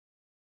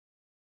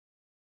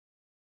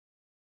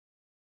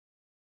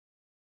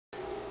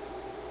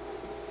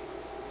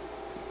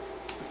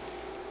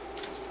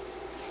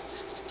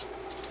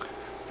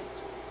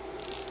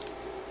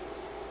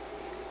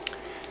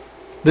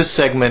This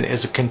segment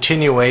is a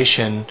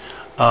continuation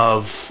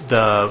of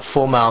the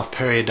full mouth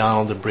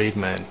periodontal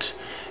debridement,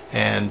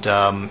 and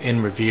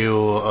in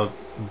review,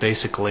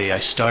 basically I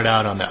start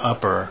out on the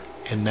upper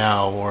and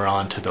now we're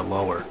on to the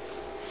lower.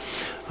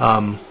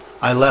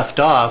 I left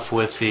off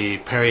with the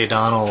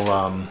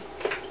periodontal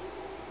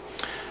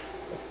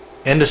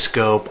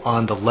endoscope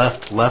on the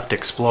left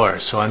explorer,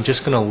 so I'm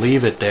just going to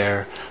leave it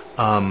there.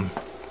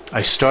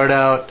 I start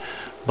out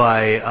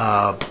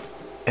by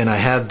and I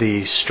have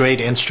the straight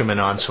instrument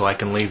on, so I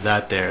can leave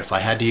that there. If I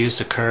had to use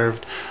the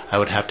curved, I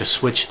would have to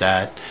switch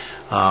that.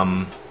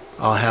 I'll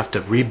have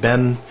to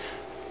rebend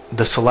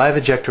the saliva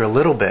ejector a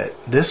little bit.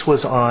 This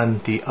was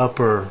on the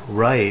upper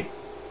right,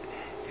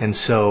 and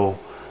so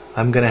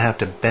I'm going to have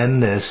to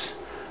bend this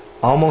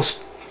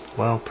almost,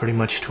 well, pretty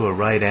much to a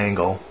right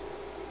angle,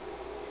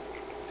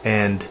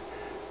 and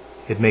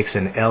it makes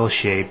an L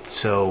shape,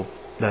 so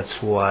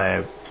that's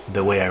why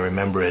the way I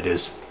remember it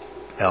is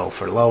L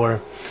for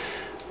lower.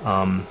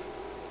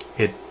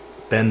 It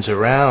bends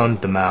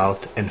around the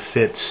mouth and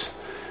fits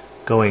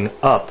going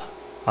up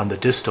on the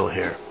distal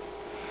here.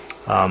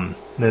 Then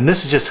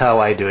this is just how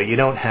I do it. You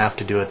don't have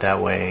to do it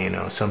that way. You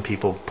know, some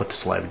people put the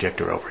saliva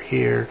ejector over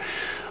here.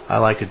 I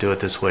like to do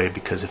it this way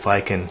because if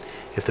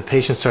the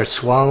patient starts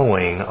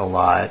swallowing a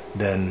lot,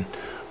 then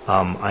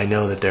I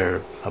know that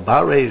they're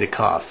about ready to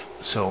cough,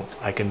 so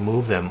I can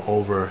move them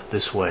over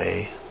this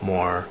way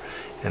more,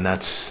 and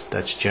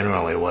that's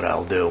generally what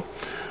I'll do.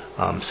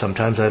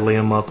 Sometimes I lean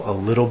them up a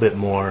little bit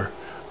more,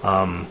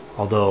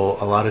 although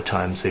a lot of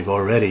times they've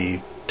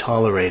already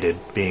tolerated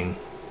being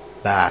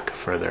back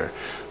further,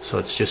 so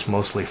it's just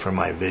mostly for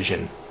my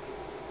vision.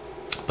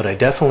 But I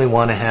definitely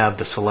want to have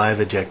the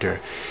saliva ejector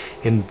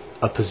in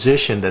a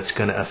position that's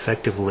going to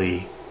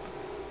effectively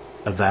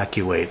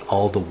evacuate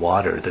all the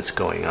water that's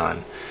going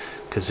on,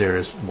 because there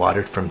is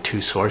water from two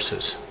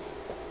sources.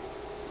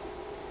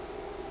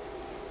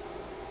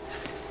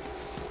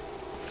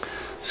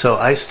 So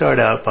I start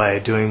out by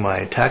doing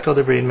my tactile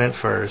debridement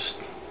first,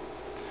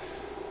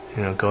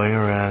 going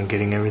around,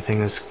 getting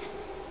everything as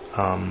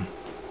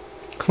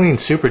clean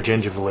super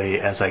gingivally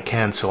as I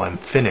can, so I'm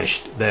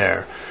finished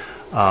there.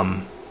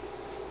 But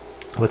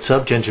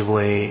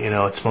subgingivally,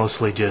 it's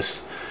mostly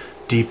just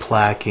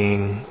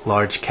deplaquing,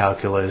 large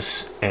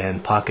calculus,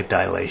 and pocket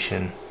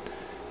dilation,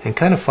 and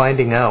kind of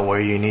finding out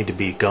where you need to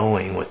be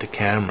going with the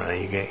camera.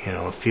 You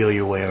get, feel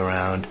your way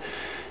around,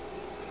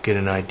 get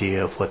an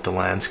idea of what the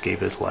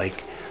landscape is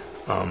like.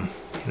 A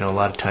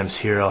lot of times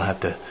here I'll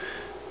have to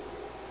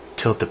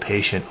tilt the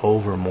patient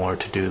over more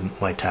to do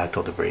my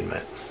tactile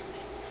debridement.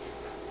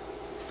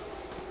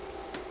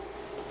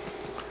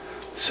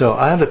 So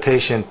I have the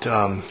patient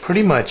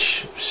pretty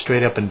much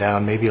straight up and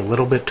down, maybe a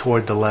little bit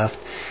toward the left,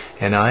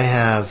 and I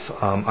have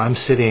I'm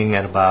sitting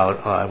at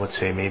about I would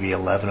say maybe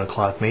 11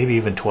 o'clock, maybe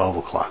even 12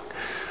 o'clock.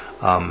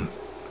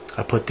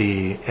 I put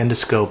the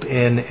endoscope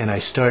in and I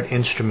start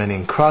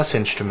instrumenting,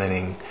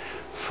 cross-instrumenting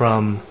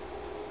from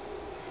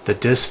the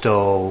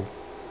distal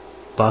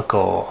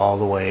buccal all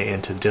the way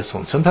into the distal.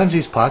 And sometimes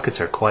these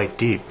pockets are quite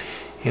deep,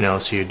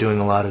 so you're doing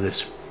a lot of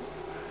this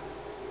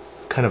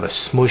kind of a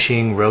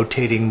smooshing,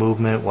 rotating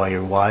movement while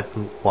you're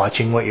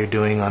watching what you're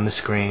doing on the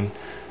screen.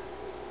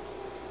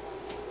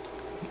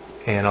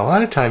 And a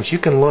lot of times you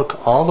can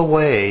look all the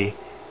way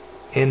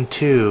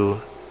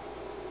into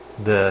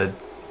the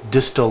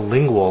distal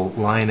lingual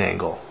line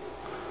angle.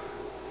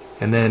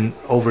 And then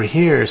over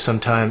here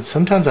sometimes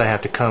I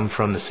have to come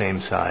from the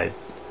same side.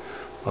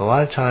 A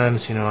lot of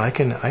times, I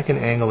can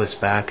angle this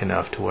back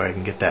enough to where I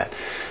can get that.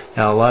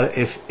 Now, at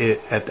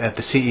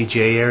the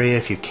CEJ area,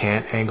 if you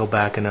can't angle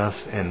back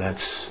enough, and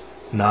that's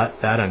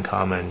not that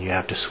uncommon, you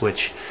have to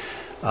switch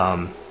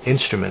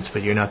instruments,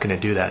 but you're not going to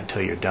do that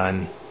until you're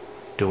done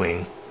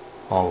doing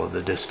all of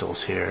the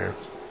distals here.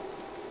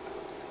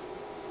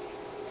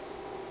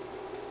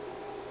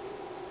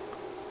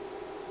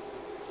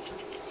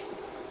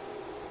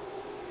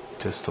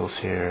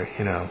 Distals here,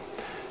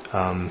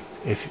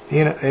 if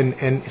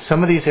and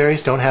some of these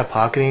areas don't have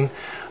pocketing,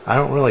 I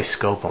don't really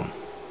scope them.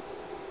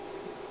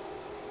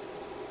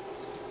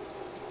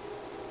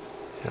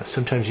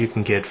 Sometimes you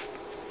can get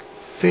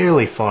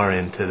fairly far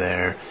into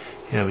there,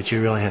 but you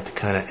really have to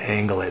kind of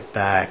angle it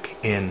back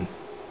in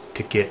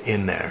to get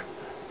in there.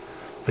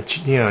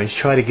 But you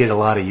try to get a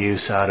lot of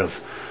use out of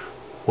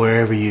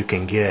wherever you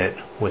can get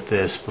with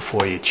this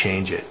before you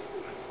change it.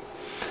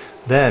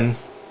 Then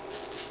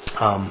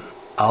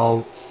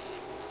I'll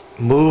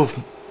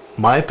move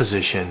my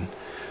position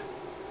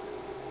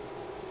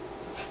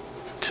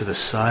to the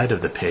side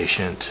of the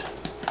patient,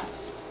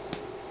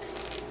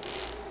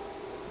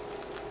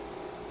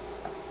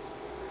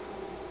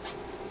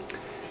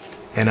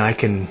 and I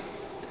kind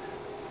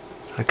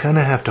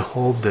of have to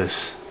hold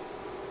this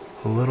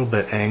a little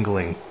bit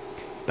angling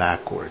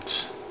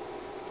backwards.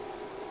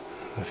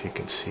 I don't know if you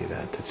can see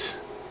that. That's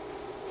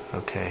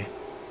okay,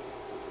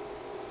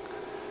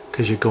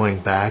 because you're going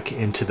back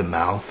into the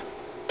mouth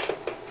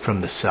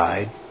from the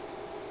side.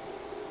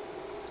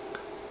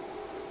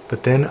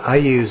 But then I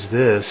use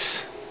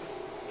this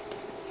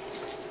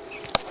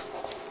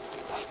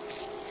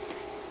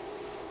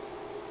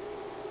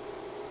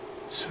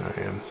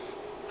Sorry, I'm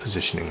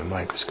positioning the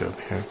microscope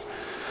here.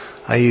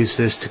 I use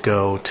this to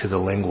go to the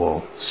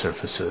lingual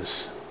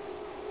surfaces.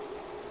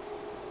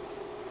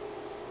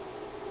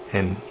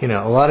 And you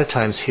know, a lot of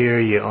times here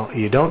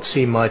you don't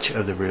see much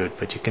of the root,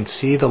 but you can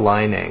see the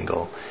line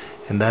angle,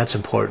 and that's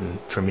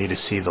important for me to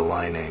see the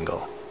line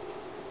angle.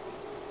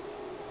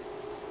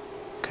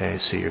 Okay,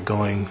 so you're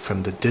going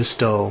from the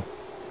distal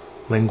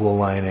lingual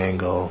line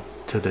angle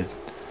to the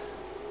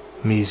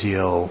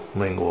mesial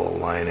lingual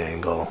line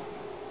angle,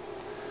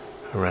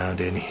 around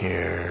in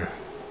here,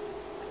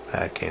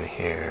 back in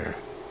here.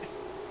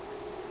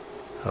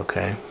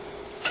 Okay.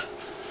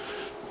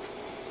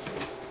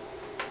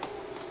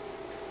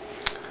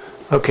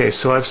 Okay,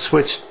 so I've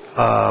switched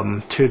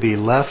to the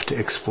left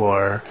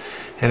explorer,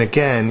 and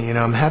again, you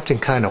know, I'm having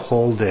to kind of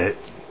hold it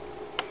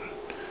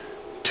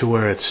to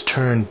where it's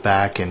turned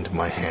back into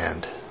my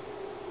hand.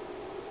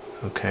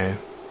 Okay,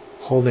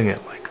 holding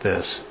it like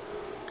this.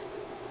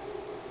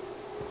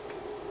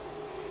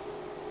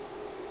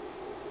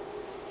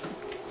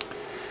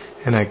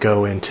 And I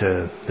go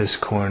into this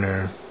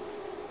corner,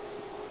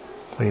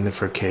 clean the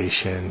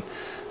furcation,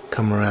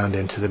 come around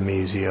into the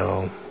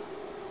mesial,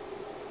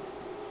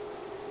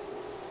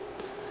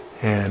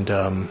 and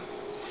a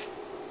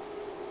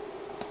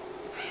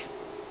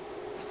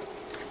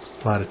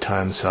lot of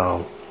times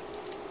I'll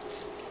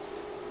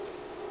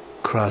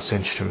cross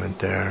instrument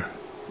there.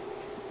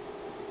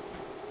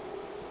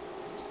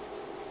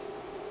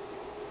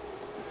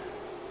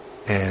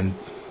 And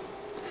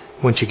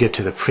once you get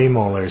to the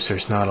premolars,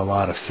 there's not a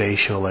lot of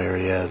facial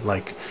area,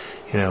 like,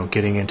 you know,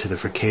 getting into the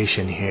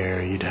furcation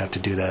here. You'd have to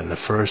do that in the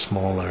first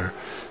molar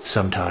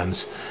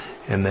sometimes,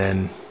 and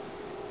then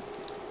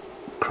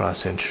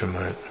cross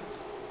instrument.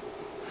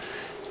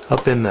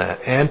 Up in the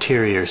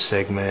anterior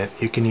segment,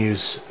 you can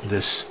use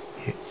this,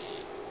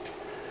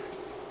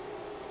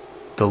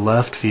 the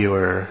left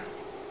viewer,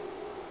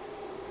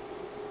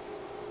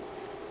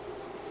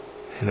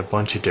 in a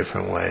bunch of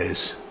different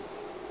ways.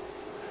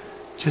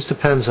 Just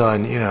depends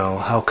on, you know,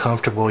 how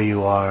comfortable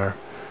you are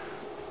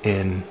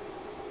in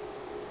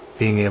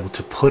being able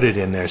to put it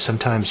in there.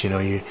 Sometimes, you know,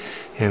 you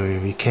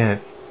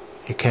can't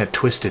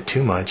twist it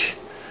too much,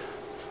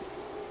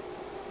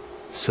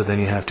 so then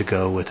you have to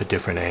go with a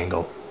different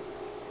angle.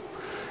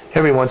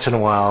 Every once in a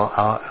while,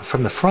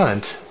 from the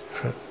front,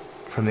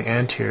 from the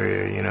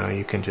anterior, you know,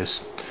 you can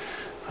just,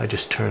 I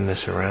just turn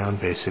this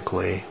around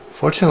basically.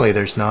 Fortunately,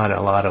 there's not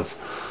a lot of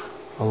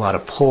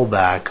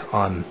pullback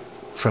on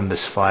from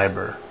this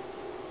fiber.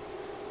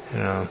 You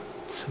know,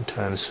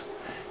 sometimes,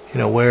 you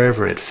know,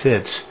 wherever it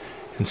fits,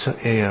 and so,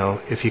 you know,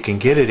 if you can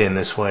get it in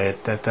this way,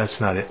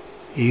 that's not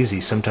easy.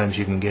 Sometimes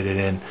you can get it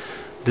in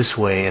this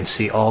way and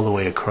see all the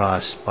way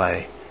across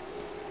by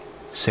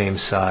same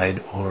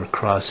side or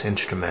cross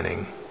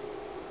instrumenting.